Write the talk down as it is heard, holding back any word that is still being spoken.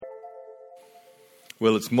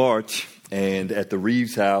Well, it's March, and at the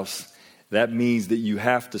Reeves house, that means that you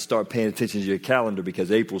have to start paying attention to your calendar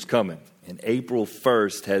because April's coming. And April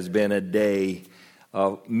 1st has been a day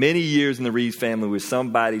of many years in the Reeves family where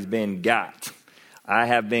somebody's been got. I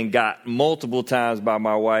have been got multiple times by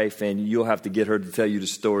my wife, and you'll have to get her to tell you the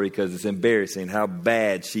story because it's embarrassing how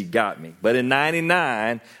bad she got me. But in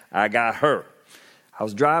 99, I got her. I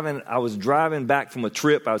was driving back from a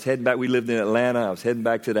trip. I was heading back. We lived in Atlanta. I was heading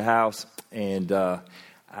back to the house, and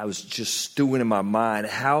I was just stewing in my mind.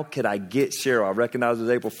 How could I get Cheryl? I recognized it was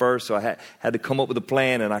April 1st, so I had to come up with a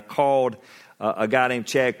plan, and I called a guy named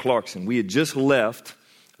Chad Clarkson. We had just left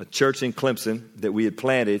a church in Clemson that we had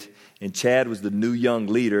planted, and Chad was the new young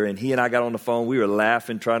leader, and he and I got on the phone. We were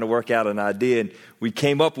laughing, trying to work out an idea, and we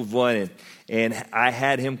came up with one, and I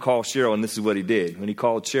had him call Cheryl, and this is what he did. When he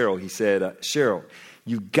called Cheryl, he said, Cheryl,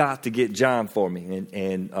 you got to get John for me.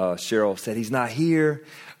 And Cheryl said, he's not here.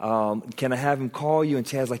 Can I have him call you? And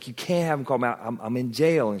Chad's like, you can't have him call me. I'm in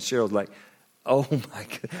jail. And Cheryl's like, oh my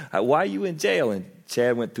God, why are you in jail? And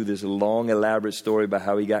Chad went through this long, elaborate story about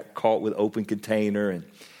how he got caught with open container.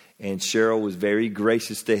 And Cheryl was very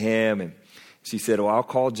gracious to him. And she said, oh, I'll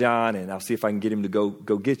call John and I'll see if I can get him to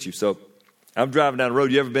go get you. So I'm driving down the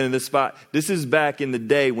road. You ever been in this spot? This is back in the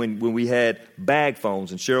day when we had bag phones.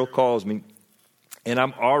 And Cheryl calls me. And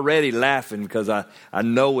I'm already laughing because I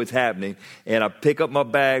know what's happening. And I pick up my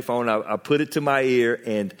bag phone, I put it to my ear,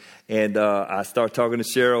 and I start talking to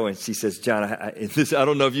Cheryl. And she says, John, I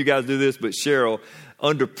don't know if you guys do this, but Cheryl,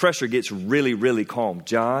 under pressure, gets really, really calm.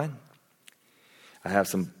 John, I have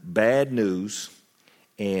some bad news,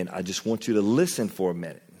 and I just want you to listen for a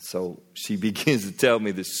minute. So she begins to tell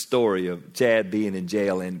me this story of Chad being in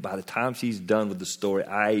jail. And by the time she's done with the story,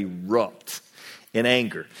 I erupt in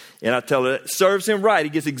anger. And I tell her, it serves him right. He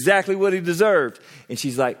gets exactly what he deserved. And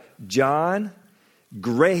she's like, John,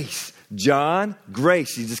 Grace. John,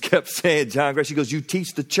 Grace. She just kept saying, John, Grace. She goes, you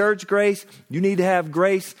teach the church, Grace? You need to have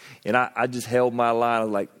grace? And I just held my line. I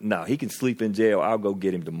was like, no, he can sleep in jail. I'll go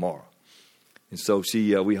get him tomorrow. And so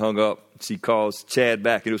we hung up. She calls Chad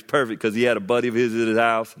back. And it was perfect because he had a buddy of his at his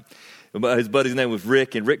house. His buddy's name was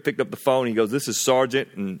Rick. And Rick picked up the phone. He goes, this is Sergeant,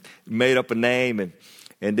 and made up a name.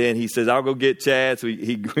 And then he says, I'll go get Chad. So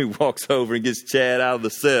he walks over and gets Chad out of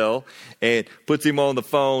the cell and puts him on the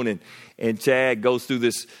phone. And Chad goes through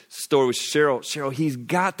this story with Cheryl. Cheryl, he's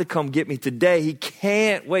got to come get me today. He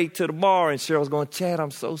can't wait till tomorrow. And Cheryl's going, Chad,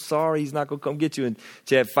 I'm so sorry. He's not going to come get you. And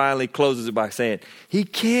Chad finally closes it by saying, he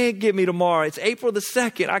can't get me tomorrow. It's April the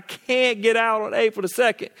 2nd. I can't get out on April the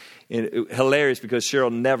 2nd. And hilarious because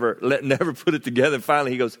Cheryl never put it together. And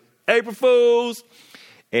finally he goes, April Fools.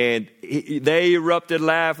 And they erupted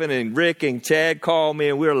laughing, and Rick and Chad called me,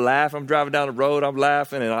 and we were laughing. I'm driving down the road, I'm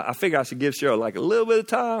laughing, and I figure I should give Cheryl like a little bit of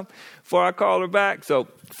time before I call her back. So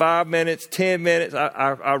 5 minutes, 10 minutes,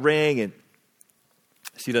 I ring, and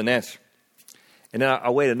she doesn't answer. And then I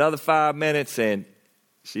wait another 5 minutes, and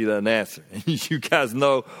she doesn't answer. And you guys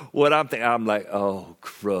know what I'm thinking. I'm like, oh,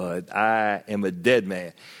 crud, I am a dead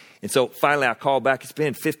man. And so finally I call back. It's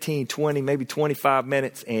been 15, 20, maybe 25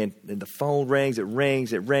 minutes. And the phone rings. It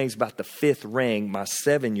rings. About the fifth ring. My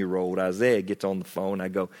 7-year-old Isaiah gets on the phone. I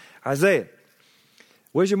go, Isaiah,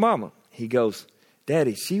 where's your mama? He goes,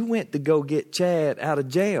 Daddy, she went to go get Chad out of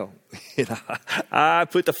jail. And I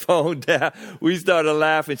put the phone down. We started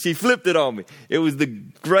laughing. She flipped it on me. It was the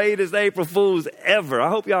greatest April Fools ever. I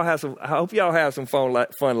hope y'all have some fun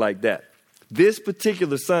like that. This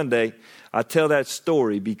particular Sunday, I tell that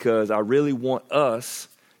story because I really want us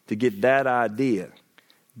to get that idea.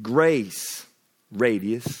 Grace,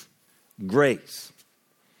 Radius, grace.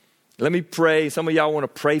 Let me pray. Some of y'all want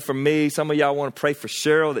to pray for me. Some of y'all want to pray for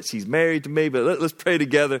Cheryl that she's married to me. But let's pray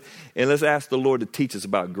together and let's ask the Lord to teach us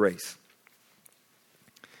about grace.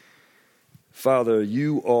 Father,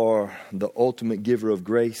 you are the ultimate giver of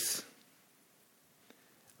grace.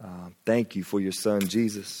 Thank you for your son,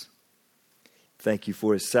 Jesus. Thank you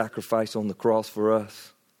for his sacrifice on the cross for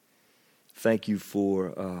us. Thank you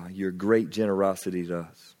for your great generosity to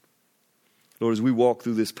us. Lord, as we walk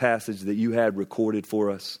through this passage that you had recorded for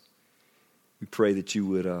us, we pray that you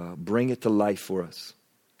would bring it to life for us.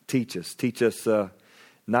 Teach us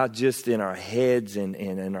not just in our heads and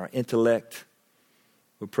in our intellect.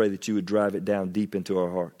 We pray that you would drive it down deep into our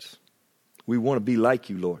hearts. We want to be like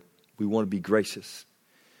you, Lord. We want to be gracious.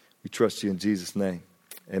 We trust you in Jesus' name.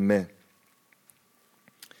 Amen.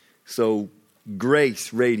 So,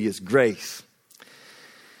 grace, Radius, grace.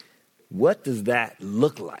 What does that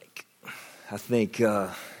look like? I think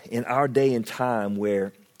in our day and time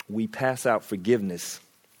where we pass out forgiveness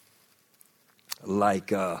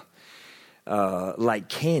like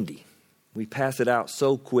candy, We pass it out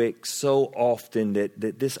so quick, so often that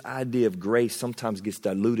this idea of grace sometimes gets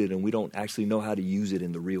diluted and we don't actually know how to use it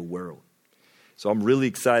in the real world. So I'm really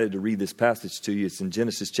excited to read this passage to you. It's in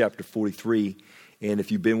Genesis chapter 43. And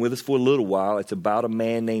if you've been with us for a little while, it's about a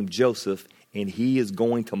man named Joseph, and he is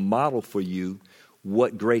going to model for you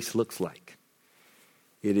what grace looks like.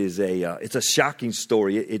 It's a shocking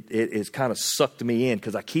story. It has kind of sucked me in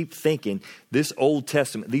because I keep thinking this Old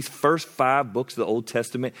Testament, these first 5 books of the Old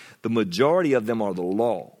Testament, the majority of them are the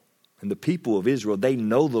law. And the people of Israel, they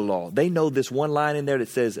know the law. They know this one line in there that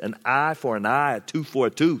says an eye for an eye, a tooth for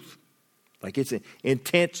a tooth. Like it's an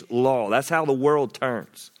intense law. That's how the world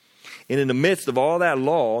turns. And in the midst of all that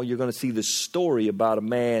law, you're going to see this story about a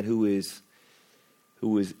man who is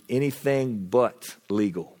anything but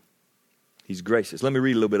legal. He's gracious. Let me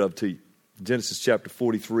read a little bit of it to you. Genesis chapter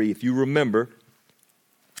 43. If you remember,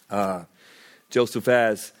 Joseph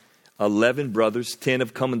has 11 brothers. 10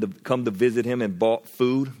 have come to visit him and bought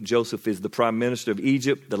food. Joseph is the prime minister of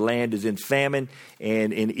Egypt. The land is in famine.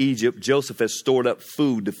 And in Egypt, Joseph has stored up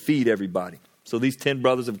food to feed everybody. So these 10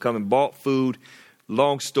 brothers have come and bought food.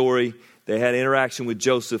 Long story. They had interaction with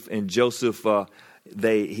Joseph, and Joseph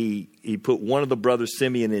he put one of the brothers,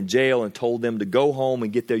 Simeon, in jail and told them to go home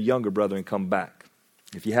and get their younger brother and come back.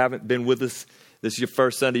 If you haven't been with us, this is your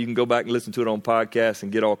first Sunday, you can go back and listen to it on podcast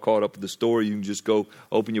and get all caught up with the story. You can just go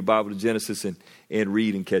open your Bible to Genesis and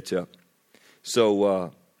read and catch up.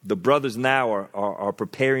 So the brothers now are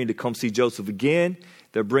preparing to come see Joseph again.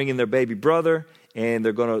 They're bringing their baby brother, and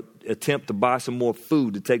they're going to attempt to buy some more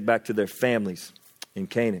food to take back to their families in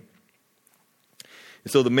Canaan.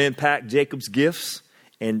 And so the men packed Jacob's gifts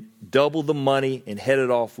and doubled the money and headed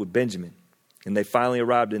off with Benjamin. And they finally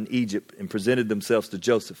arrived in Egypt and presented themselves to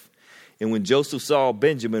Joseph. And when Joseph saw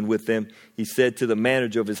Benjamin with them, he said to the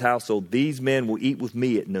manager of his household, "These men will eat with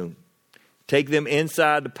me at noon. Take them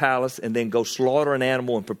inside the palace and then go slaughter an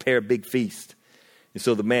animal and prepare a big feast." And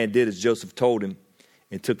so the man did as Joseph told him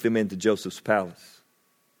and took them into Joseph's palace.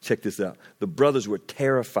 Check this out. The brothers were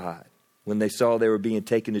terrified when they saw they were being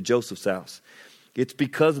taken to Joseph's house. "It's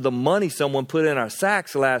because of the money someone put in our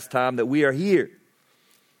sacks last time that we are here.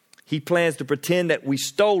 He plans to pretend that we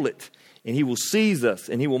stole it, and he will seize us,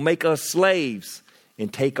 and he will make us slaves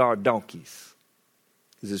and take our donkeys."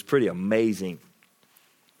 This is pretty amazing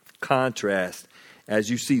contrast as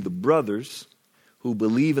you see the brothers who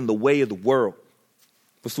believe in the way of the world.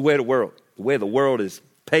 What's the way of the world? The way of the world is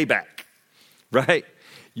payback, right?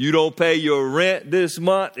 You don't pay your rent this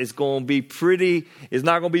month, it's not going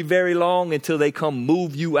to be very long until they come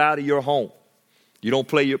move you out of your home. You don't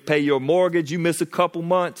pay your mortgage, you miss a couple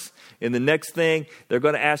months, and the next thing, they're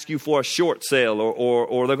going to ask you for a short sale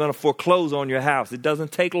or they're going to foreclose on your house. It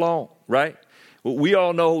doesn't take long, right? Well, we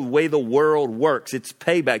all know the way the world works. It's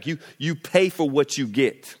payback. You pay for what you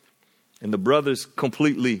get. And the brothers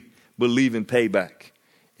completely believe in payback.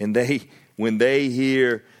 And when they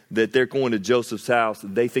hear that they're going to Joseph's house,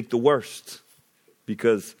 they think the worst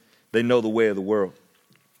because they know the way of the world.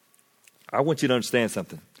 I want you to understand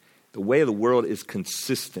something. The way of the world is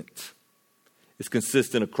consistent. It's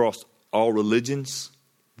consistent across all religions,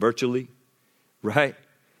 virtually, right?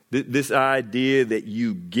 This idea that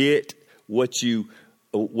you get what you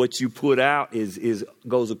put out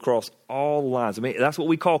goes across all lines. I mean, that's what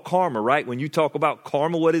we call karma, right? When you talk about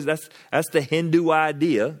karma, that's the Hindu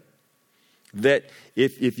idea that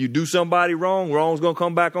if you do somebody wrong, wrong's going to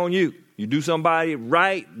come back on you. You do somebody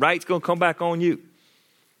right, right's going to come back on you.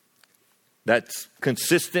 That's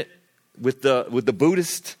consistent with the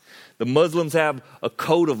Buddhist. The Muslims have a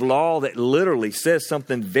code of law that literally says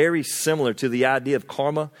something very similar to the idea of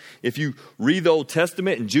karma. If you read the Old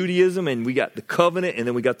Testament and Judaism, and we got the covenant, and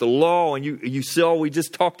then we got the law, and you saw we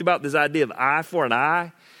just talked about this idea of eye for an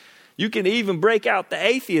eye. You can even break out the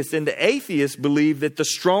atheists, and the atheists believe that the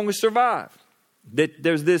strongest survive. That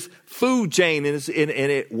there's this food chain, and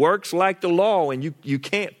it works like the law, and you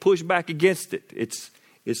can't push back against it.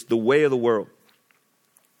 It's the way of the world.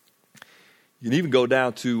 You can even go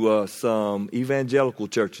down to some evangelical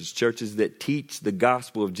churches that teach the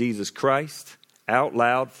gospel of Jesus Christ out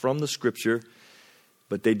loud from the scripture,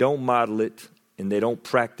 but they don't model it and they don't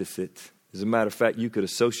practice it. As a matter of fact, you could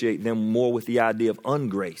associate them more with the idea of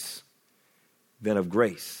ungrace than of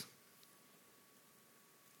grace.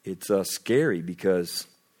 It's scary because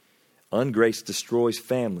ungrace destroys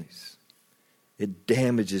families. It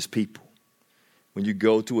damages people. When you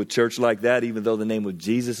go to a church like that, even though the name of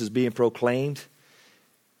Jesus is being proclaimed,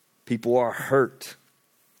 people are hurt.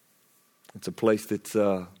 It's a place that's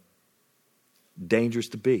dangerous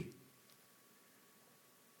to be.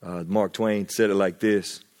 Mark Twain said it like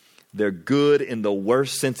this: they're good in the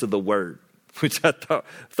worst sense of the word. which I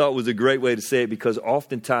thought was a great way to say it, because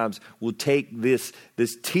oftentimes we'll take this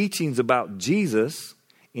teachings about Jesus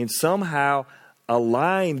and somehow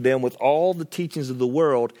align them with all the teachings of the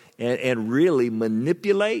world and really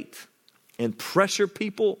manipulate and pressure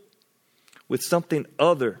people with something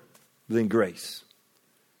other than grace.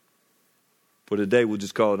 For today, we'll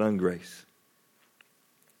just call it ungrace.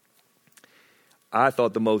 I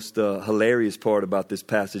thought the most hilarious part about this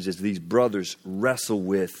passage is these brothers wrestle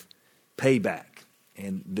with payback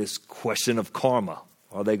and this question of karma.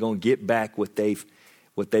 Are they going to get back what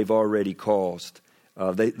they've already caused?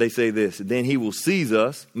 They say this: then he will seize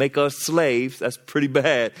us, make us slaves. That's pretty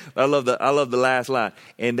bad. I love the last line.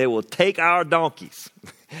 And they will take our donkeys.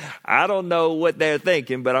 I don't know what they're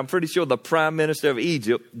thinking, but I'm pretty sure the prime minister of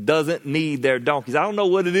Egypt doesn't need their donkeys. I don't know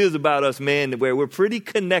what it is about us men where we're pretty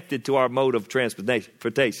connected to our mode of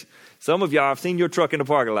transportation. Some of y'all, I've seen your truck in the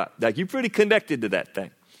parking lot. Like, you're pretty connected to that thing.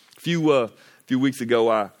 A few weeks ago,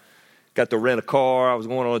 I got to rent a car. I was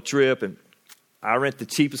going on a trip, and I rent the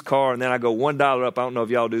cheapest car, and then I go $1 up. I don't know if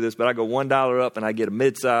y'all do this, but I go $1 up, and I get a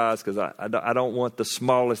midsize because I don't want the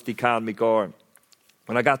smallest economy car.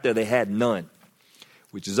 When I got there, they had none,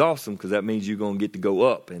 which is awesome because that means you're going to get to go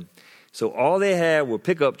up. And so all they had were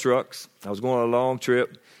pickup trucks. I was going on a long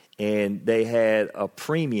trip, and they had a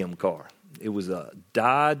premium car. It was a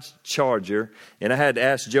Dodge Charger, and I had to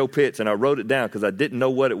ask Joe Pitts, and I wrote it down because I didn't know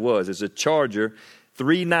what it was. It's a Charger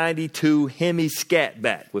 392 Hemi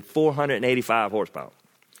Scatback with 485 horsepower.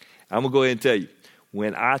 I'm going to go ahead and tell you,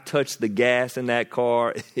 when I touched the gas in that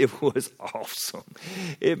car, it was awesome.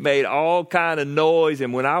 It made all kind of noise,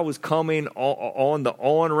 and when I was coming on the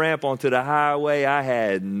on-ramp onto the highway, I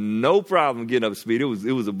had no problem getting up to speed. It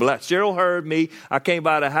was a blast. Cheryl heard me. I came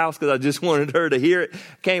by the house because I just wanted her to hear it.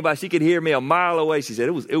 Came by, she could hear me a mile away. She said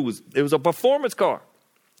it was a performance car.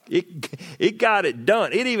 It got it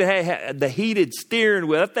done. It even had the heated steering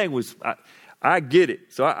wheel. That thing was, I get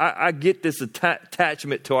it. So I get this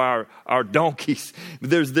attachment to our donkeys.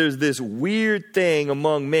 There's this weird thing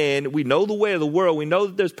among men. We know the way of the world. We know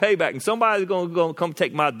that there's payback. And somebody's going to come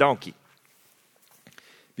take my donkey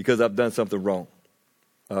because I've done something wrong.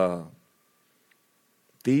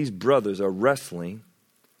 These brothers are wrestling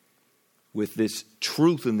with this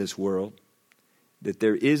truth in this world, that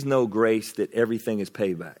there is no grace, that everything is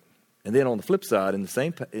payback. And then on the flip side, in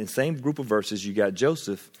the same group of verses, you got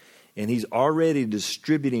Joseph, and he's already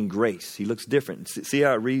distributing grace. He looks different. See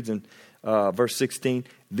how it reads in verse 16?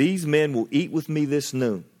 These men will eat with me this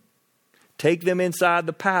noon. Take them inside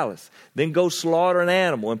the palace. Then go slaughter an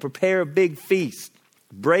animal and prepare a big feast.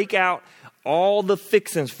 Break out all the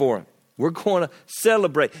fixings for him. We're going to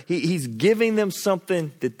celebrate. He's giving them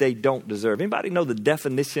something that they don't deserve. Anybody know the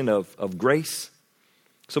definition of grace?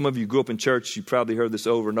 Some of you grew up in church. You probably heard this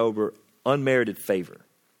over and over. Unmerited favor.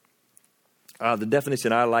 The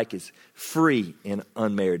definition I like is free and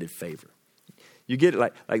unmerited favor. You get it?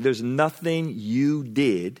 Like there's nothing you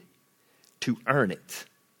did to earn it.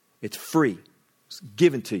 It's free. It's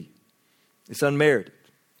given to you. It's unmerited.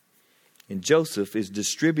 And Joseph is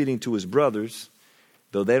distributing to his brothers,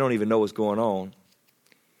 though they don't even know what's going on,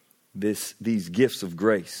 these gifts of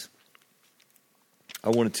grace. I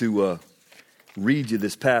wanted to read you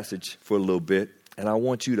this passage for a little bit, and I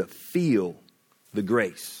want you to feel the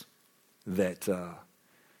grace that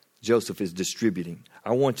Joseph is distributing.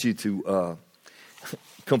 I want you to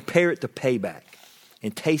compare it to payback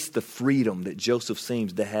and taste the freedom that Joseph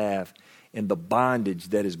seems to have and the bondage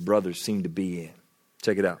that his brothers seem to be in.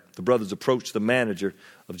 Check it out. The brothers approached the manager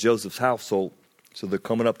of Joseph's household, so they're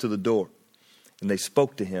coming up to the door, and they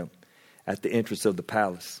spoke to him at the entrance of the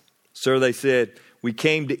palace. Sir, they said, we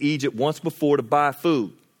came to Egypt once before to buy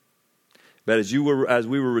food. But as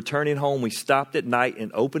we were returning home, we stopped at night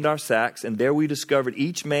and opened our sacks, and there we discovered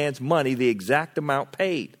each man's money, the exact amount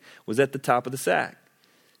paid, was at the top of the sack.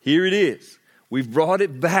 Here it is. We've brought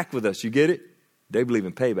it back with us. You get it? They believe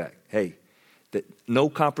in payback. Hey, that no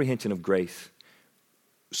comprehension of grace.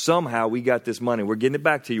 Somehow we got this money. We're getting it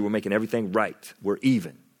back to you. We're making everything right. We're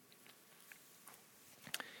even.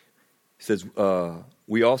 It says,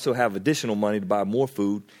 we also have additional money to buy more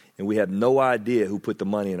food, and we have no idea who put the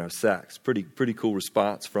money in our sacks. Pretty cool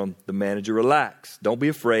response from the manager. Relax. Don't be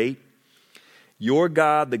afraid. Your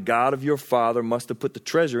God, the God of your father, must have put the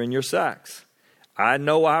treasure in your sacks. I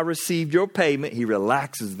know I received your payment. He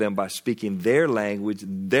relaxes them by speaking their language of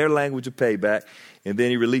payback. And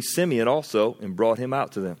then he released Simeon also and brought him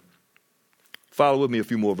out to them. Follow with me a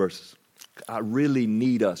few more verses. I really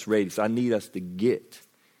need us, ladies. I need us to get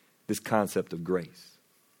this concept of grace.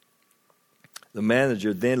 The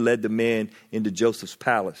manager then led the men into Joseph's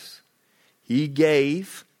palace. He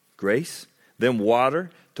gave, grace, them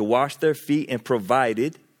water, to wash their feet and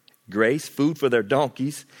provided, grace, food for their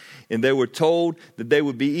donkeys. And they were told that they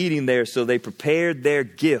would be eating there, so they prepared their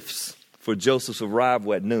gifts for Joseph's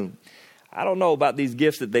arrival at noon. I don't know about these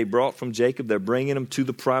gifts that they brought from Jacob. They're bringing them to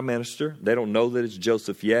the prime minister. They don't know that it's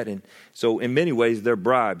Joseph yet. And so in many ways, they're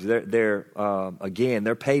bribes. They're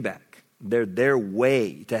payback. They're their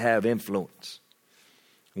way to have influence.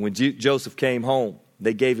 When Joseph came home,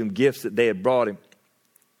 they gave him gifts that they had brought him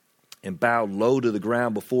and bowed low to the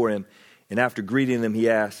ground before him. And after greeting them, he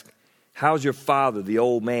asked, "How's your father, the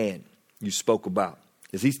old man you spoke about?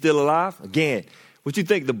 Is he still alive?" Again, what you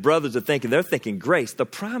think the brothers are thinking? They're thinking grace. The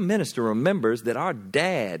prime minister remembers that our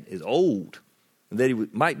dad is old and that he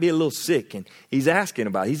might be a little sick. And he's asking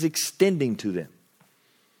about it. He's extending to them.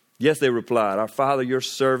 Yes, they replied, "Our father, your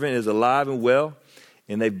servant, is alive and well."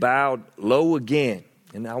 And they bowed low again.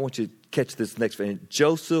 And I want you to catch this next phrase.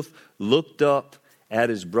 Joseph looked up at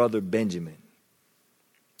his brother Benjamin.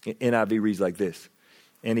 NIV reads like this.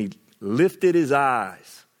 And he lifted his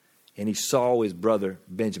eyes and he saw his brother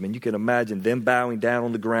Benjamin. You can imagine them bowing down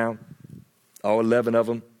on the ground, all 11 of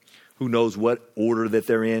them. Who knows what order that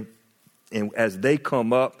they're in. And as they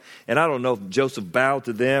come up, and I don't know if Joseph bowed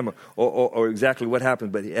to them or exactly what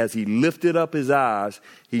happened, but as he lifted up his eyes,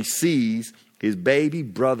 he sees his baby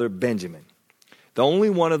brother Benjamin. The only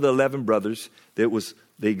one of the 11 brothers that was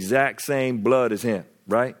the exact same blood as him,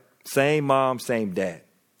 right? Same mom, same dad.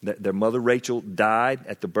 Their mother Rachel died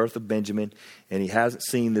at the birth of Benjamin, and he hasn't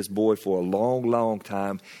seen this boy for a long, long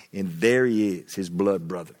time. And there he is, his blood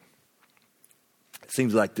brother. It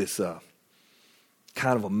seems like this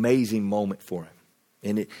kind of amazing moment for him.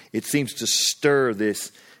 And it seems to stir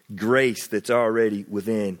this grace that's already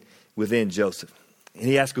within Joseph. And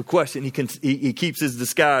he asks a question. He keeps his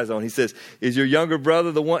disguise on. He says, "Is your younger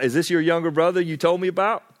brother the one? Is this your younger brother you told me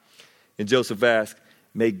about?" And Joseph asked,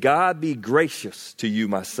 "May God be gracious to you,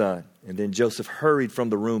 my son." And then Joseph hurried from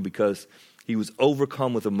the room because he was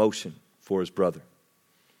overcome with emotion for his brother.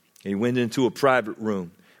 And he went into a private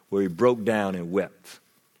room where he broke down and wept.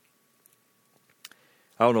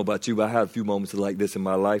 I don't know about you, but I had a few moments like this in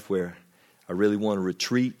my life where I really want to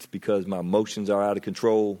retreat because my emotions are out of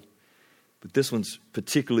control. But this one's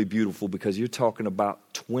particularly beautiful because you're talking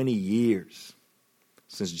about 20 years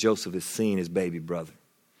since Joseph has seen his baby brother.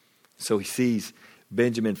 So he sees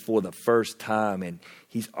Benjamin for the first time, and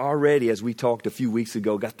he's already, as we talked a few weeks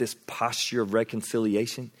ago, got this posture of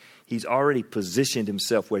reconciliation. He's already positioned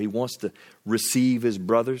himself where he wants to receive his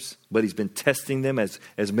brothers, but he's been testing them.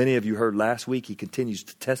 As many of you heard last week, he continues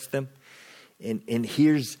to test them. And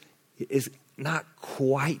it's not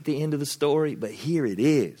quite the end of the story, but here it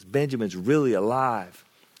is. Benjamin's really alive,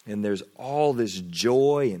 and there's all this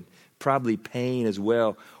joy and probably pain as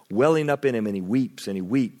well welling up in him, and he weeps and he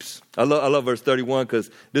weeps. I love verse 31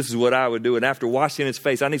 because this is what I would do. And after washing his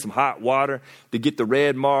face, I need some hot water to get the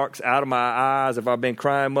red marks out of my eyes if I've been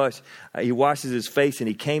crying much. He washes his face and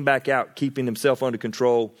he came back out, keeping himself under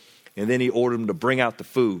control. And then he ordered him to bring out the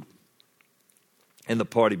food. And the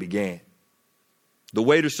party began. The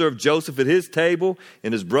waiter served Joseph at his table,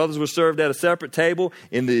 and his brothers were served at a separate table.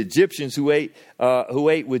 And the Egyptians who ate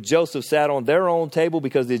with Joseph sat on their own table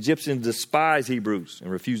because the Egyptians despised Hebrews and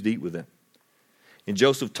refused to eat with them. And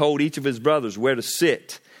Joseph told each of his brothers where to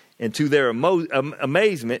sit. And to their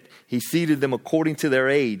amazement, he seated them according to their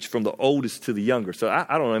age, from the oldest to the younger. So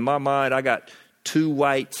I don't know, in my mind, I got 2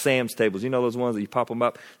 white Sam's tables. You know those ones that you pop them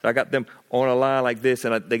up? So I got them on a line like this,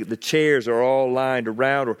 and the chairs are all lined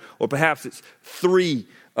around. Or perhaps it's 3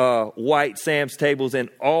 white Sam's tables, and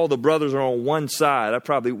all the brothers are on one side. That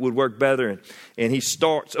probably would work better. And he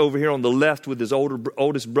starts over here on the left with his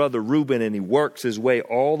oldest brother, Reuben, and he works his way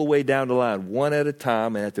all the way down the line, one at a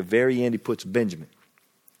time. And at the very end, he puts Benjamin.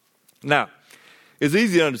 Now, it's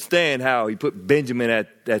easy to understand how he put Benjamin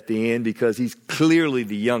at the end because he's clearly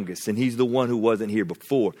the youngest and he's the one who wasn't here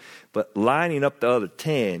before. But lining up the other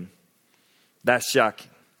 10, that's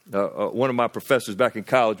shocking. One of my professors back in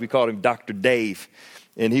college, we called him Dr. Dave.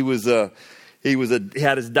 And he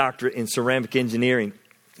had his doctorate in ceramic engineering,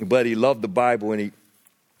 but he loved the Bible, and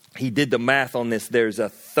he did the math on this. There's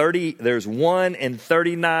 1 in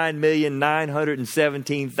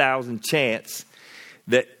 39,917,000 chance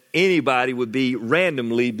that anybody would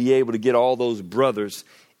randomly be able to get all those brothers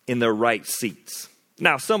in their right seats.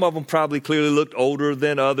 Now, some of them probably clearly looked older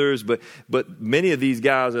than others, but many of these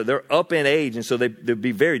guys they're up in age, and so they'd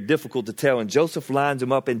be very difficult to tell. And Joseph lines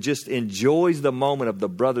them up and just enjoys the moment of the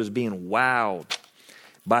brothers being wowed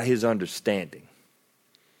by his understanding.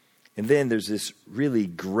 And then there's this really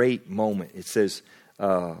great moment. It says,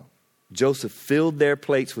 Joseph filled their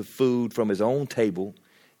plates with food from his own table,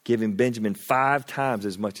 giving Benjamin 5 times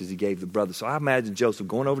as much as he gave the brother. So I imagine Joseph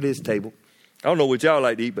going over to his table. I don't know what y'all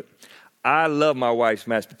like to eat, but I love my wife's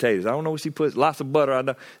mashed potatoes. I don't know what she puts. Lots of butter. I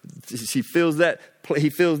know he fills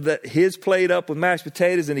his plate up with mashed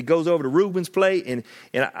potatoes, and he goes over to Reuben's plate. And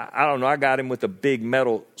I don't know. I got him with a big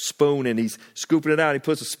metal spoon, and he's scooping it out. He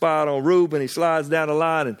puts a spot on Reuben. He slides down the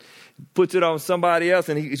line and puts it on somebody else,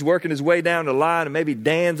 and he's working his way down the line, and maybe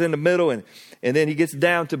Dan's in the middle, and then he gets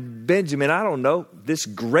down to Benjamin. I don't know. This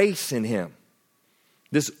grace in him.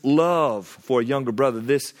 This love for a younger brother,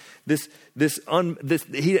 Benjamin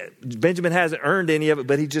hasn't earned any of it,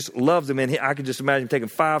 but he just loves him. And I can just imagine taking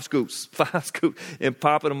 5 scoops, and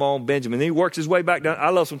popping them on Benjamin. Then he works his way back down. I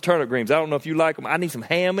love some turnip greens. I don't know if you like them. I need some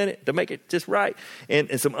ham in it to make it just right.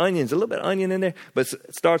 And some onions, a little bit of onion in there. But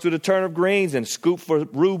it starts with the turnip greens and scoop for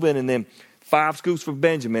Reuben, and then 5 scoops for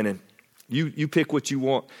Benjamin. And you pick what you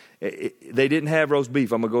want. They didn't have roast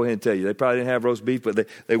beef. I'm going to go ahead and tell you. They probably didn't have roast beef, but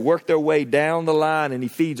they work their way down the line, and he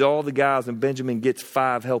feeds all the guys, and Benjamin gets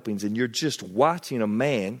 5 helpings. And you're just watching a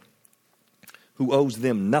man who owes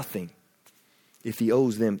them nothing. If he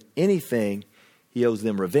owes them anything, he owes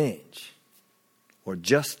them revenge or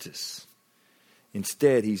justice.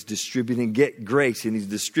 Instead, he's distributing grace, and he's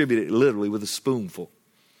distributed it literally with a spoonful.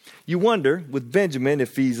 You wonder with Benjamin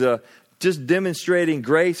if he's just demonstrating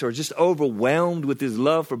grace or just overwhelmed with his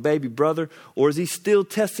love for baby brother, or is he still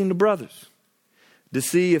testing the brothers to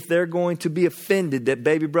see if they're going to be offended that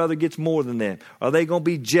baby brother gets more than them? Are they going to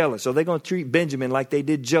be jealous? Are they going to treat Benjamin like they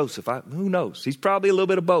did Joseph? Who knows? He's probably a little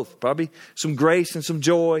bit of both. Probably some grace and some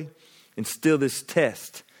joy, and still this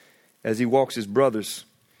test as he walks his brothers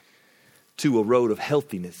to a road of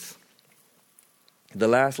healthiness. The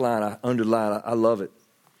last line I underline, I love it.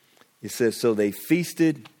 It says, so they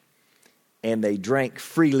feasted and they drank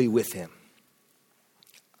freely with him.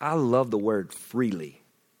 I love the word freely,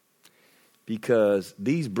 because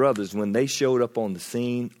these brothers, when they showed up on the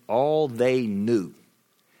scene, all they knew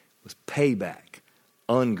was payback,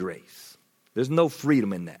 ungrace. There's no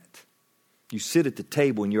freedom in that. You sit at the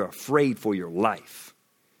table and you're afraid for your life.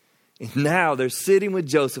 And now they're sitting with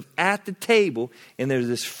Joseph at the table, and there's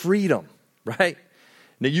this freedom, right?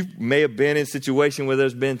 Now, you may have been in a situation where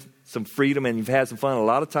there's been some freedom and you've had some fun. A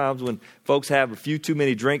lot of times when folks have a few too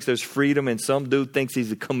many drinks, there's freedom, and some dude thinks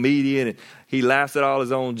he's a comedian and he laughs at all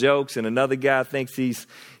his own jokes, and another guy thinks he's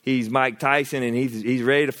Mike Tyson and he's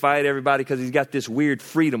ready to fight everybody because he's got this weird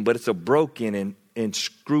freedom, but it's a broken and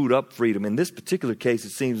screwed up freedom. In this particular case,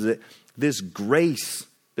 it seems that this grace,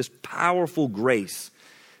 this powerful grace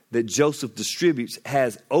that Joseph distributes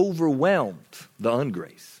has overwhelmed the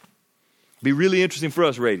ungrace. Be really interesting for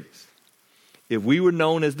us, ladies. If we were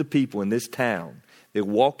known as the people in this town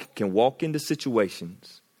that can walk into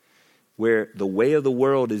situations where the way of the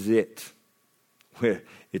world is where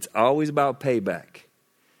it's always about payback,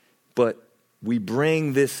 but we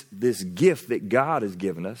bring this gift that God has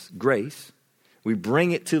given us, grace, we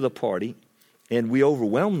bring it to the party, and we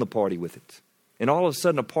overwhelm the party with it. And all of a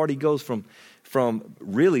sudden, a party goes from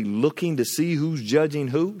really looking to see who's judging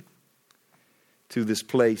who to this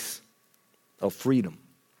place of freedom.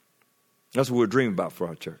 That's what we're dreaming about for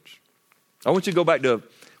our church. I want you to go back to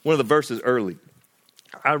one of the verses early.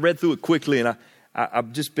 I read through it quickly, and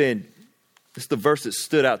it's the verse that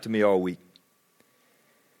stood out to me all week.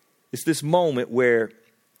 It's this moment where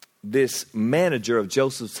this manager of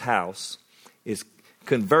Joseph's house is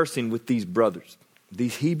conversing with these brothers,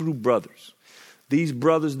 these Hebrew brothers, these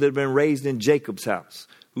brothers that have been raised in Jacob's house,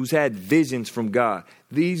 who's had visions from God.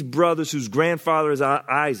 These brothers whose grandfather is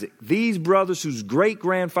Isaac. These brothers whose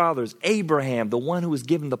great-grandfather is Abraham, the one who was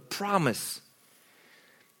given the promise.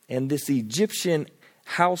 And this Egyptian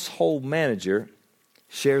household manager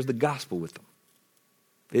shares the gospel with them.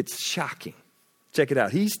 It's shocking. Check it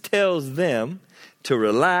out. He tells them to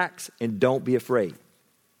relax and don't be afraid.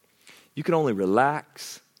 You can only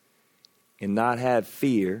relax and not have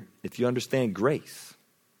fear if you understand grace.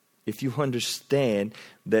 If you understand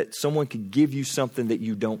that someone could give you something that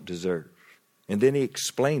you don't deserve. And then he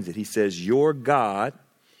explains it. He says, your God.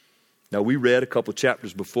 Now, we read a couple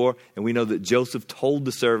chapters before, and we know that Joseph told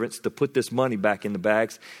the servants to put this money back in the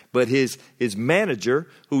bags. But his manager,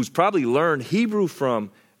 who's probably learned Hebrew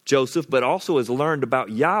from Joseph, but also has learned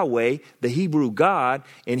about Yahweh, the Hebrew God,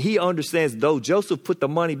 and he understands though Joseph put the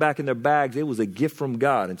money back in their bags, it was a gift from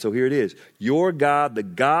God. And so here it is. Your God, the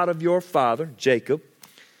God of your father, Jacob,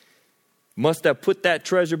 must have put that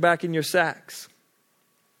treasure back in your sacks.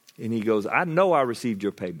 And he goes, I know I received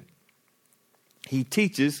your payment. he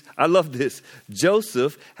teaches, I love this,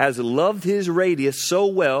 Joseph has loved his radius so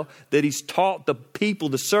well that he's taught the people,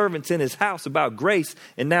 the servants in his house about grace.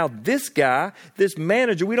 And now this guy, this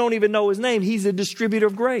manager, we don't even know his name, he's a distributor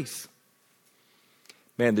of grace.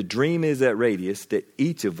 Man, the dream is at Radius that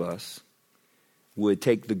each of us would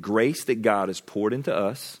take the grace that God has poured into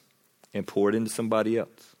us and pour it into somebody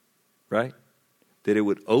else, right? That it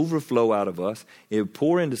would overflow out of us, it would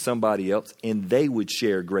pour into somebody else, and they would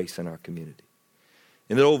share grace in our community.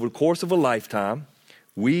 And that over the course of a lifetime,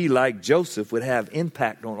 we, like Joseph, would have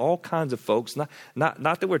impact on all kinds of folks. Not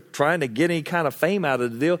that we're trying to get any kind of fame out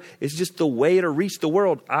of the deal. It's just the way to reach the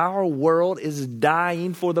world. Our world is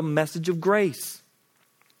dying for the message of grace.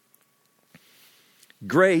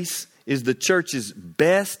 Grace is the church's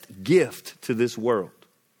best gift to this world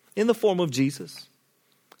in the form of Jesus,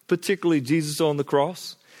 particularly Jesus on the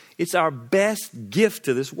cross. It's our best gift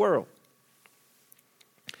to this world.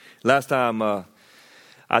 Last time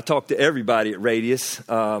I talked to everybody at Radius,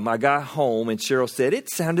 I got home and Cheryl said, it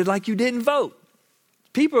sounded like you didn't vote.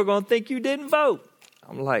 People are going to think you didn't vote.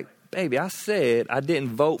 I'm like, baby, I said I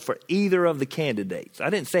didn't vote for either of the candidates. I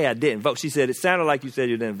didn't say I didn't vote. She said, it sounded like you said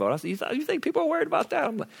you didn't vote. I said, you think people are worried about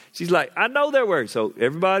that? She's like, I know they're worried. So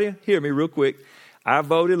everybody, hear me real quick. I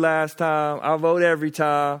voted last time. I vote every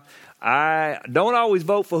time. I don't always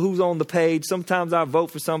vote for who's on the page. Sometimes I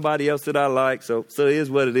vote for somebody else that I like. So it is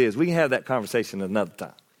what it is. We can have that conversation another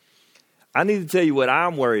time. I need to tell you what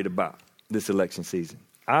I'm worried about this election season.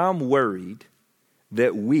 I'm worried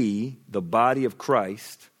that we, the body of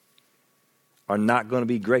Christ, are not going to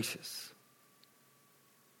be gracious.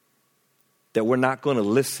 That we're not going to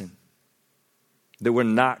listen. That we're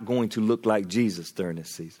not going to look like Jesus during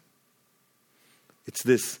this season. It's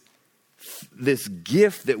this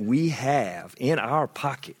gift that we have in our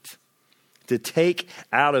pocket to take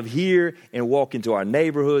out of here and walk into our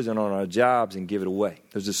neighborhoods and on our jobs and give it away.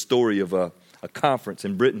 There's a story of a conference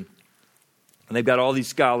in Britain, and they've got all these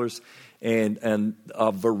scholars and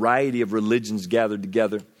a variety of religions gathered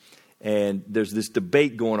together. And there's this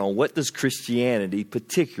debate going on. What does Christianity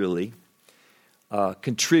particularly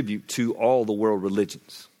contribute to all the world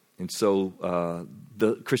religions? And so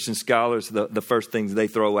the Christian scholars, the first things they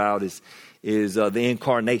throw out is the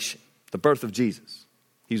incarnation, the birth of Jesus.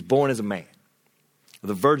 He was born as a man,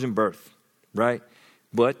 the virgin birth, right?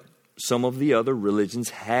 But some of the other religions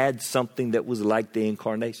had something that was like the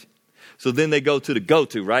incarnation. So then they go to the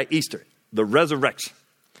go-to, right? Easter, the resurrection.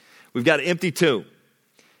 We've got an empty tomb.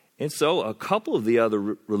 And so a couple of the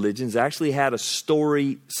other religions actually had a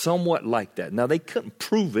story somewhat like that. Now, they couldn't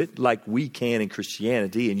prove it like we can in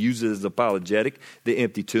Christianity and use it as apologetic, the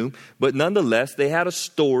empty tomb. But nonetheless, they had a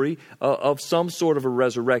story of some sort of a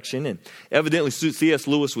resurrection. And evidently, C.S.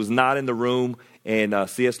 Lewis was not in the room. And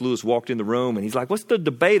C.S. Lewis walked in the room and he's like, what's the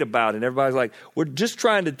debate about? And everybody's like, we're just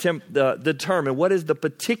trying to determine what is the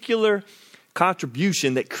particular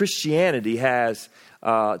contribution that Christianity has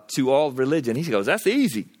to all religion. He goes, that's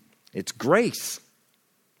easy. It's grace.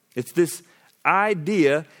 It's this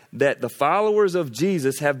idea that the followers of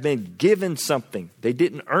Jesus have been given something. They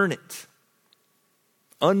didn't earn it.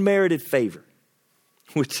 Unmerited favor,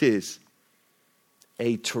 which is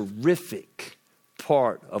a terrific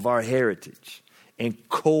part of our heritage and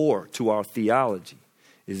core to our theology,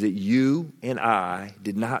 is that you and I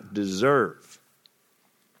did not deserve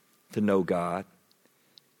to know God,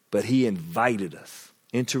 but he invited us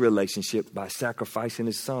into relationship by sacrificing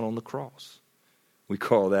his son on the cross. We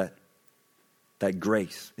call that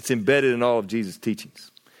grace. It's embedded in all of Jesus'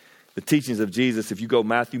 teachings. The teachings of Jesus, if you go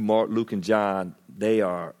Matthew, Mark, Luke, and John, they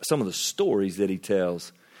are some of the stories that he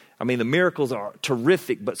tells. I mean, the miracles are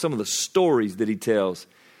terrific, but some of the stories that he tells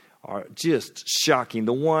are just shocking.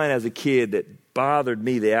 The one as a kid that bothered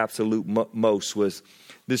me the absolute most was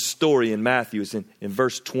this story in Matthew. It's in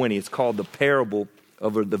verse 20. It's called the parable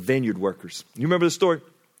of the vineyard workers. You remember the story?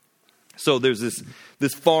 So there's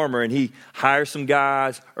this farmer, and he hires some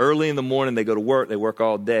guys early in the morning. They go to work. They work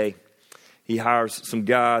all day. He hires some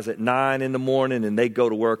guys at 9 in the morning, and they go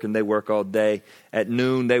to work, and they work all day. At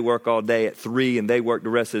noon, they work all day. At 3, and they work the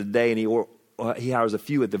rest of the day. And he hires a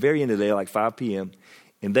few at the very end of the day, like 5 p.m.,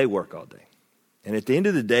 and they work all day. And at the end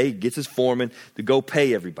of the day, he gets his foreman to go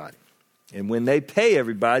pay everybody. And when they pay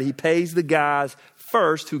everybody, he pays the guys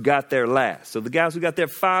first who got there last. So the guys who got there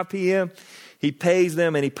at 5 p.m., he pays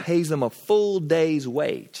them, and he pays them a full day's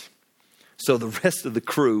wage. So the rest of the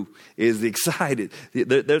crew is excited.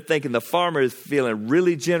 They're thinking the farmer is feeling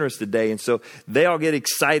really generous today. And so they all get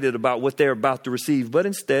excited about what they're about to receive. But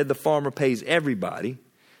instead, the farmer pays everybody,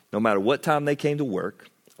 no matter what time they came to work,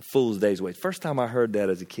 a full day's wage. First time I heard that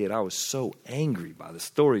as a kid, I was so angry by the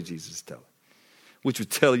story Jesus is telling, which would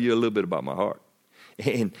tell you a little bit about my heart.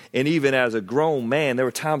 And even as a grown man, there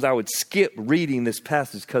were times I would skip reading this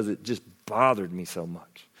passage because it just bothered me so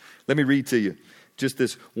much. Let me read to you just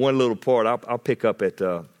this one little part. I'll pick up at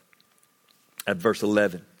verse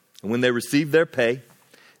 11. And when they received their pay,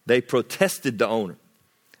 they protested the owner.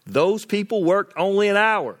 Those people worked only an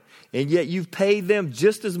hour, and yet you've paid them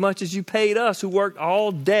just as much as you paid us who worked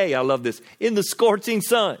all day. I love this. In the scorching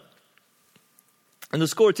sun, in the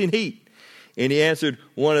scorching heat. And he answered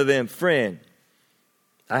one of them, friend,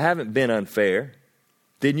 I haven't been unfair.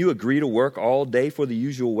 Didn't you agree to work all day for the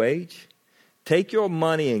usual wage? Take your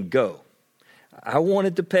money and go. I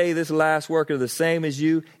wanted to pay this last worker the same as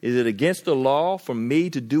you. Is it against the law for me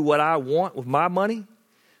to do what I want with my money?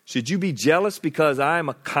 Should you be jealous because I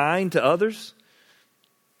am kind to others?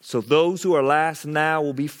 So those who are last now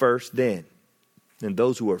will be first then, and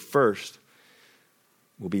those who are first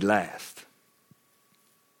will be last.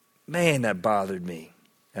 Man, that bothered me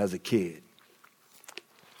as a kid.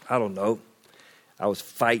 I don't know. I was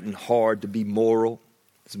fighting hard to be moral.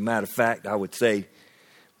 As a matter of fact, I would say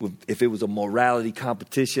if it was a morality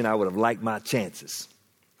competition, I would have liked my chances,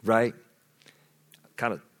 right?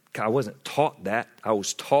 I wasn't taught that. I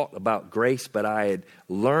was taught about grace, but I had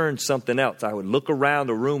learned something else. I would look around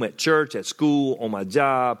the room at church, at school, on my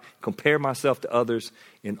job, compare myself to others,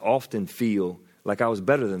 and often feel like I was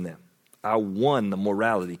better than them. I won the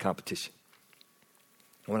morality competition.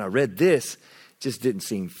 When I read this, it just didn't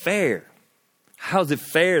seem fair. How's it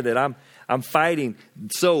fair that I'm fighting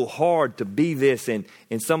so hard to be this, and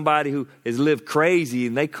somebody who has lived crazy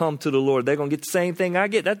and they come to the Lord, they're going to get the same thing I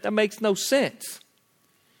get? That makes no sense.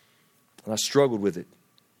 And I struggled with it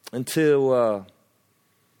until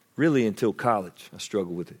college. I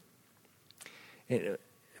struggled with it. And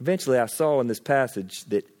eventually I saw in this passage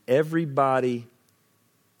that everybody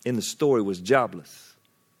in the story was jobless.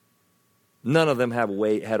 None of them had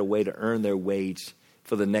a way to earn their wage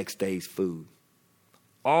for the next day's food.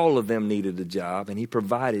 All of them needed a job, and he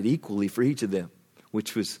provided equally for each of them,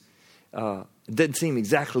 which was, it didn't seem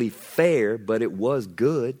exactly fair, but it was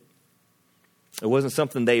good. It wasn't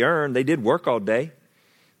something they earned. They did work all day,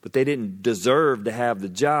 but they didn't deserve to have the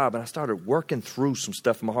job. And I started working through some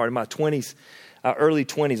stuff in my heart. In my 20s, early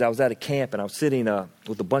 20s, I was at a camp, and I was sitting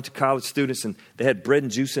with a bunch of college students, and they had bread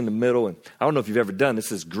and juice in the middle. And I don't know if you've ever done this.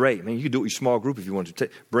 This is great. I mean, you can do it with your small group if you want to.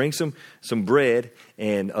 Bring some bread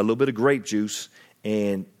and a little bit of grape juice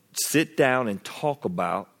and sit down and talk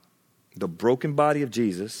about the broken body of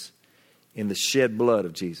Jesus in the shed blood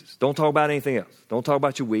of Jesus. Don't talk about anything else. Don't talk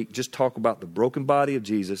about your week. Just talk about the broken body of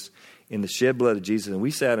Jesus in the shed blood of Jesus. And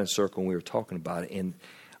we sat in a circle and we were talking about it. And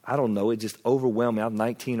I don't know, it just overwhelmed me. I'm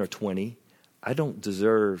 19 or 20. I don't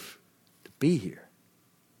deserve to be here.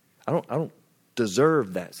 I don't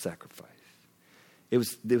deserve that sacrifice. It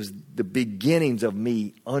was the beginnings of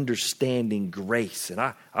me understanding grace. And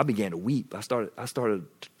I began to weep. I started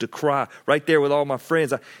to cry right there with all my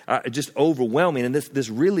friends. I just overwhelming. And this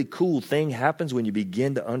really cool thing happens when you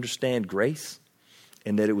begin to understand grace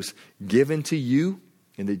and that it was given to you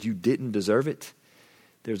and that you didn't deserve it.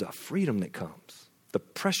 There's a freedom that comes. The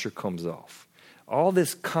pressure comes off. All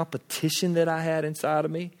this competition that I had inside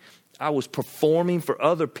of me, I was performing for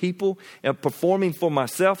other people and performing for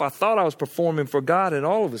myself. I thought I was performing for God, and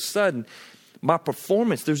all of a sudden, my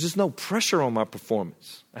performance, there's just no pressure on my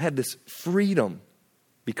performance. I had this freedom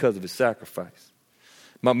because of his sacrifice.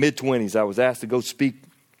 My mid-20s, I was asked to go speak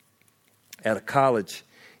at a college,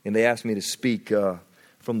 and they asked me to speak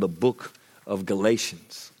from the book of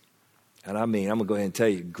Galatians. And I mean, I'm going to go ahead and tell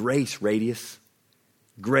you, grace, Radius,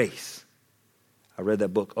 grace. I read that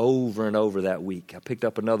book over and over that week. I picked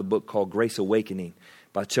up another book called Grace Awakening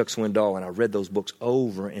by Chuck Swindoll, and I read those books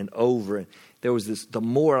over and over. And there was this, the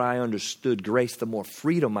more I understood grace, the more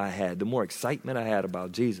freedom I had, the more excitement I had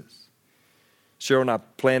about Jesus. Cheryl and I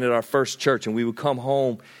planted our first church, and we would come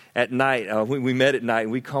home at night. We met at night,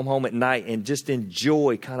 and we'd come home at night and just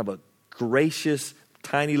enjoy kind of a gracious,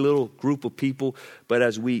 tiny little group of people. But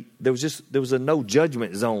there was a no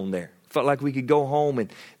judgment zone there. Felt like we could go home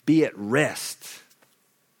and be at rest.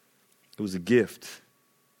 It was a gift.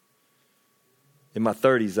 In my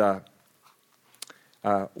 30s,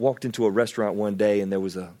 I walked into a restaurant one day, and there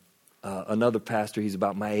was another pastor. He's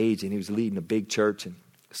about my age, and he was leading a big church. And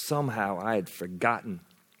somehow I had forgotten.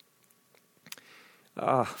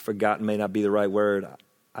 Forgotten may not be the right word.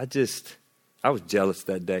 I was jealous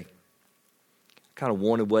that day. I kind of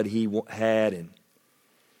wanted what he had and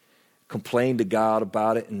complained to God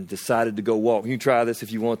about it and decided to go walk. You can try this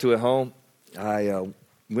if you want to at home. I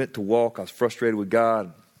went to walk. I was frustrated with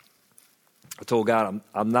God. I told God,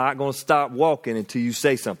 I'm not going to stop walking until you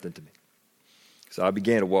say something to me. So I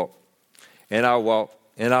began to walk. And I walked,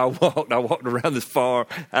 And I walked around this farm,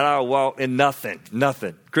 and I walked, and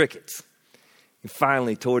nothing, crickets. And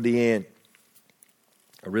finally, toward the end,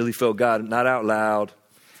 I really felt God, not out loud,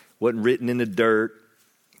 wasn't written in the dirt.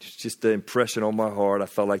 It's just the impression on my heart. I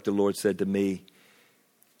felt like the Lord said to me,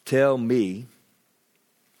 tell me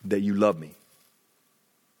that you love me.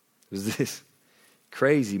 It was this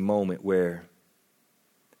crazy moment where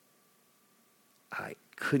I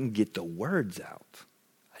couldn't get the words out.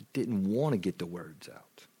 I didn't want to get the words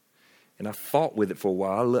out. And I fought with it for a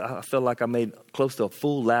while. I felt like I made close to a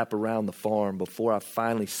full lap around the farm before I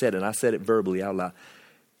finally said it. And I said it verbally out loud.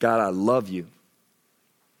 God, I love you.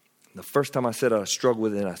 And the first time I said it, I struggled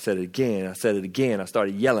with it, and I said it again. I said it again. I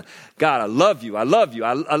started yelling, God, I love you. I love you.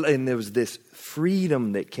 And there was this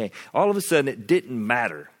freedom that came. All of a sudden, it didn't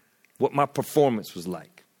matter what my performance was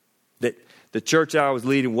like. That the church I was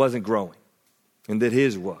leading wasn't growing, and that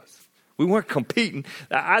his was. We weren't competing.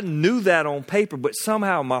 I knew that on paper, but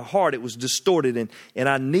somehow in my heart it was distorted, and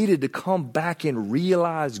I needed to come back and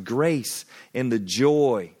realize grace and the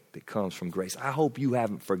joy that comes from grace. I hope you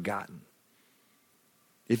haven't forgotten.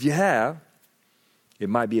 If you have, it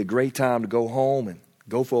might be a great time to go home and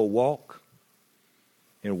go for a walk,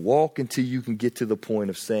 and walk until you can get to the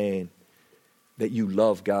point of saying that you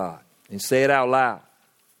love God, and say it out loud.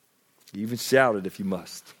 Even shout it if you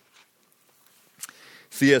must.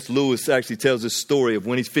 C.S. Lewis actually tells this story of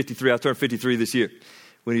when he's 53. I turned 53 this year.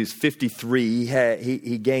 When he was 53,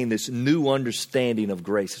 he gained this new understanding of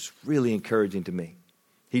grace. It's really encouraging to me.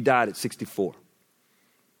 He died at 64.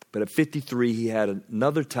 But at 53, he had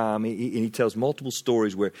another time, and he tells multiple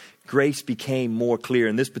stories where grace became more clear.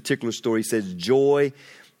 In this particular story, he says, joy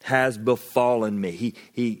has befallen me.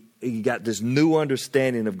 He got this new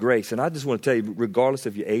understanding of grace. And I just want to tell you, regardless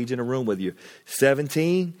of your age in the room, whether you're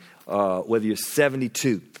 17, whether you're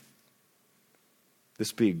 72,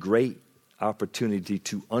 this would be a great opportunity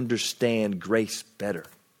to understand grace better.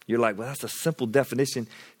 You're like, well, that's a simple definition.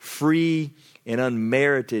 Free and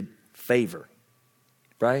unmerited favor,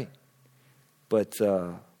 right? But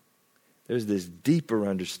there's this deeper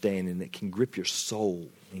understanding that can grip your soul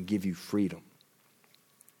and give you freedom.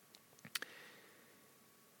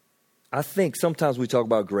 I think sometimes we talk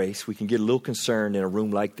about grace, we can get a little concerned in a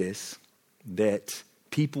room like this that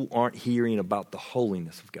people aren't hearing about the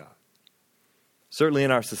holiness of God. Certainly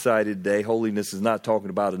in our society today, holiness is not talked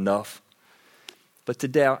about enough. But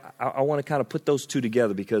today, I want to kind of put those two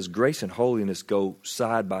together because grace and holiness go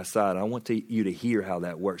side by side. I want you to hear how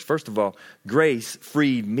that works. First of all, grace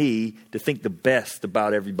freed me to think the best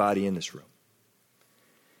about everybody in this room.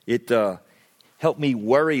 It helped me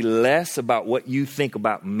worry less about what you think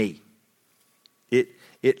about me.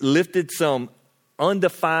 It lifted some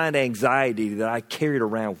undefined anxiety that I carried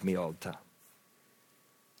around with me all the time.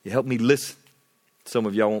 It helped me listen. Some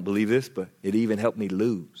of y'all won't believe this, but it even helped me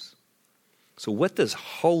lose. So what does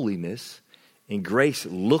holiness and grace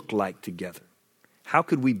look like together? How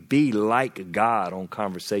could we be like God on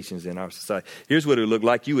conversations in our society? Here's what it would look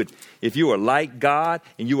like. If you were like God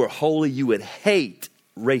and you were holy, you would hate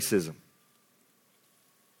racism.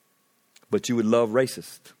 But you would love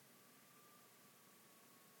racists.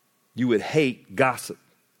 You would hate gossip.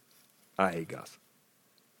 I hate gossip.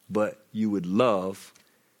 But you would love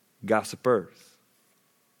gossipers.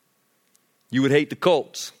 You would hate the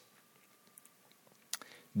cults.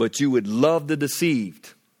 But you would love the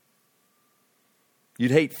deceived.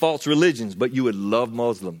 You'd hate false religions, but you would love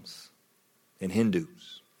Muslims and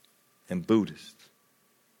Hindus and Buddhists.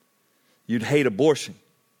 You'd hate abortion,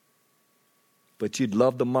 but you'd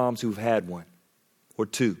love the moms who've had one or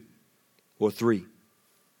two or three.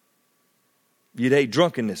 You'd hate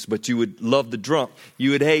drunkenness, but you would love the drunk.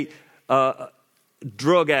 You would hate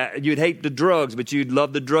you'd hate the drugs, but you'd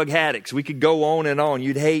love the drug addicts. We could go on and on.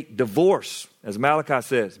 You'd hate divorce, as Malachi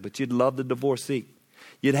says, but you'd love the divorcee.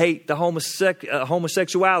 You'd hate the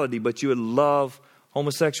homosexuality, but you would love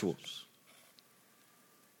homosexuals.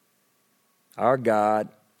 Our God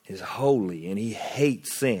is holy, and he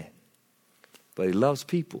hates sin. But he loves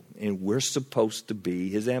people, and we're supposed to be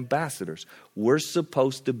his ambassadors. We're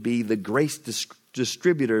supposed to be the grace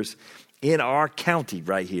distributors in our county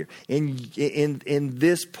right here, in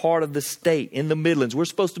this part of the state, in the Midlands. We're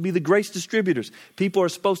supposed to be the grace distributors. People are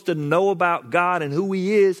supposed to know about God and who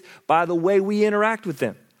he is by the way we interact with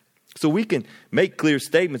them. So we can make clear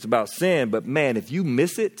statements about sin, but man, if you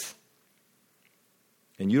miss it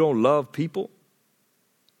and you don't love people,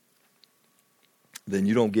 then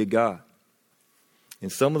you don't get God.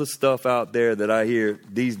 And some of the stuff out there that I hear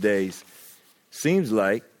these days seems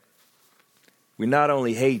like we not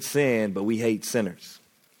only hate sin, but we hate sinners.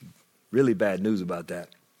 Really bad news about that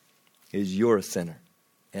is you're a sinner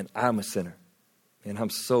and I'm a sinner. And I'm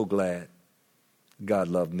so glad God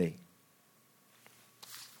loved me.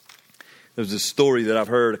 There's a story that I've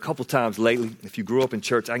heard a couple times lately. If you grew up in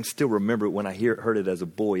church, I can still remember it when I heard it as a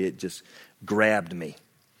boy. It just grabbed me.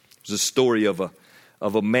 It was a story of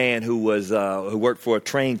a man who worked for a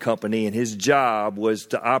train company, and his job was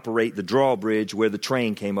to operate the drawbridge where the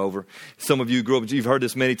train came over. Some of you grew up, you've heard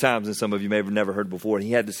this many times, and some of you may have never heard it before. And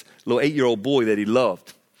he had this little 8-year-old boy that he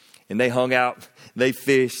loved. And they hung out, they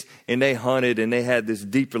fished, and they hunted, and they had this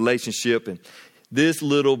deep relationship. And this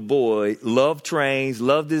little boy loved trains,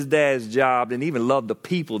 loved his dad's job, and even loved the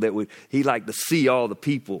people he liked to see all the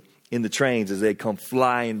people in the trains as they come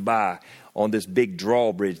flying by on this big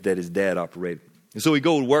drawbridge that his dad operated. And so he'd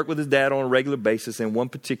go to work with his dad on a regular basis. And one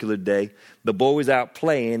particular day, the boy was out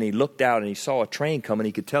playing. He looked out and he saw a train coming.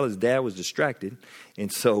 He could tell his dad was distracted.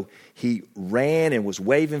 And so he ran and was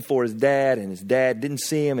waving for his dad. And his dad didn't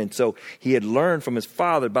see him. And so he had learned from his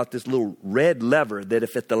father about this little red lever that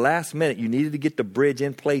if at the last minute you needed to get the bridge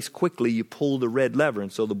in place quickly, you pull the red lever.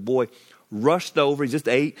 And so the boy rushed over. He's just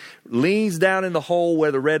 8, leans down in the hole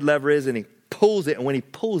where the red lever is, and he pulls it. And when he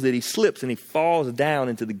pulls it, he slips and he falls down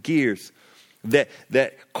into the gears that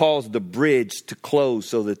caused the bridge to close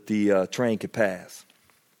so that the train could pass.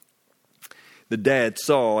 The dad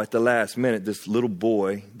saw at the last minute this little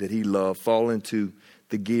boy that he loved fall into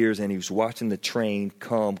the gears, and he was watching the train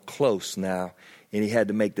come close now, and he had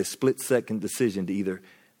to make this split-second decision to either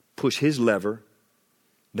push his lever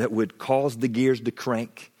that would cause the gears to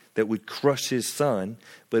crank, that would crush his son,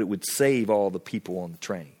 but it would save all the people on the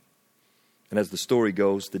train. And as the story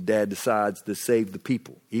goes, the dad decides to save the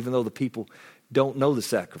people, even though the people don't know the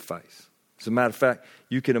sacrifice. As a matter of fact,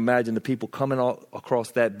 you can imagine the people coming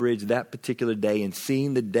across that bridge that particular day and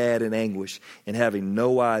seeing the dad in anguish and having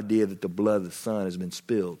no idea that the blood of the son has been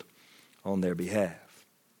spilled on their behalf.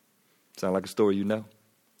 Sound like a story you know?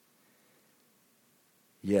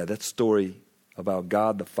 Yeah, that story about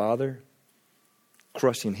God the Father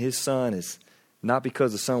crushing his son is not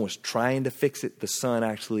because the son was trying to fix it. The son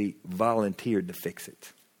actually volunteered to fix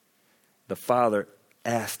it. The father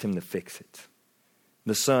asked him to fix it.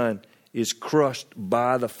 The son is crushed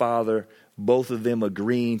by the father, both of them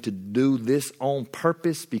agreeing to do this on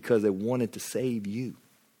purpose because they wanted to save you.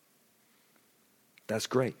 That's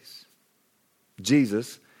grace.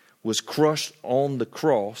 Jesus was crushed on the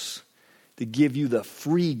cross to give you the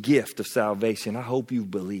free gift of salvation. I hope you've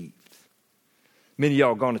believed. Many of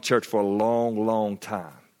y'all gone to church for a long, long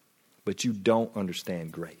time, but you don't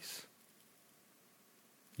understand grace.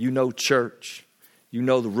 You know church, you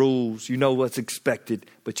know the rules, you know what's expected,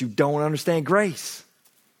 but you don't understand grace.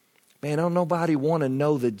 Man, don't nobody want to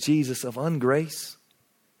know the Jesus of ungrace.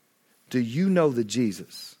 Do you know the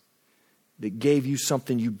Jesus that gave you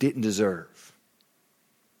something you didn't deserve?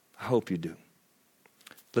 I hope you do.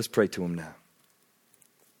 Let's pray to him now.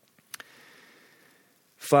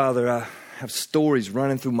 Father, I have stories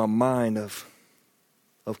running through my mind of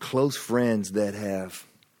close friends that have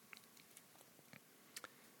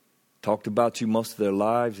talked about you most of their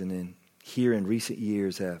lives, and then here in recent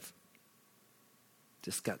years have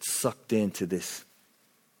just got sucked into this,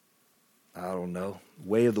 I don't know,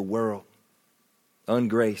 way of the world,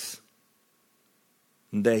 ungrace.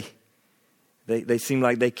 And they seem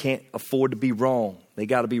like they can't afford to be wrong. They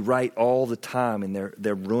got to be right all the time, and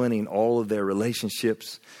they're ruining all of their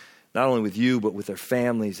relationships, not only with you, but with their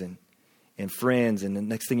families and friends. And the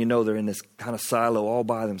next thing you know, they're in this kind of silo all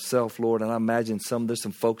by themselves, Lord. And I imagine there's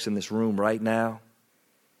some folks in this room right now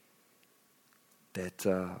that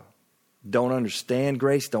don't understand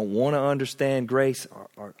grace, don't want to understand grace.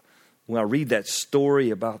 Or when I read that story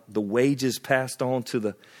about the wages passed on to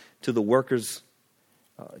the workers,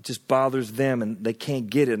 it just bothers them and they can't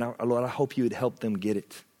get it. And Lord, I hope you would help them get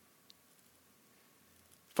it.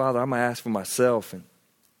 Father, I'm going to ask for myself, and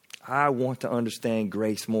I want to understand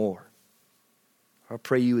grace more. I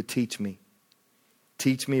pray you would teach me.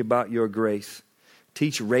 Teach me about your grace.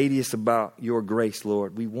 Teach Radius about your grace,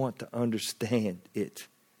 Lord. We want to understand it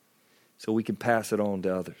so we can pass it on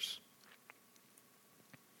to others.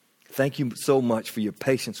 Thank you so much for your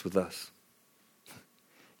patience with us.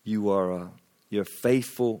 You're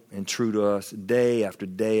faithful and true to us day after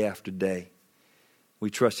day after day. We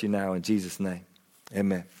trust you now in Jesus' name.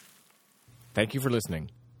 Amen. Thank you for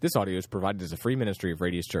listening. This audio is provided as a free ministry of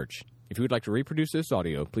Radius Church. If you would like to reproduce this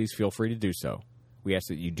audio, please feel free to do so. We ask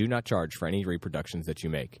that you do not charge for any reproductions that you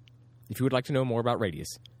make. If you would like to know more about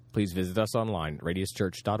Radius, please visit us online at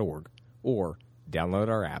radiuschurch.org or download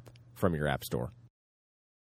our app from your app store.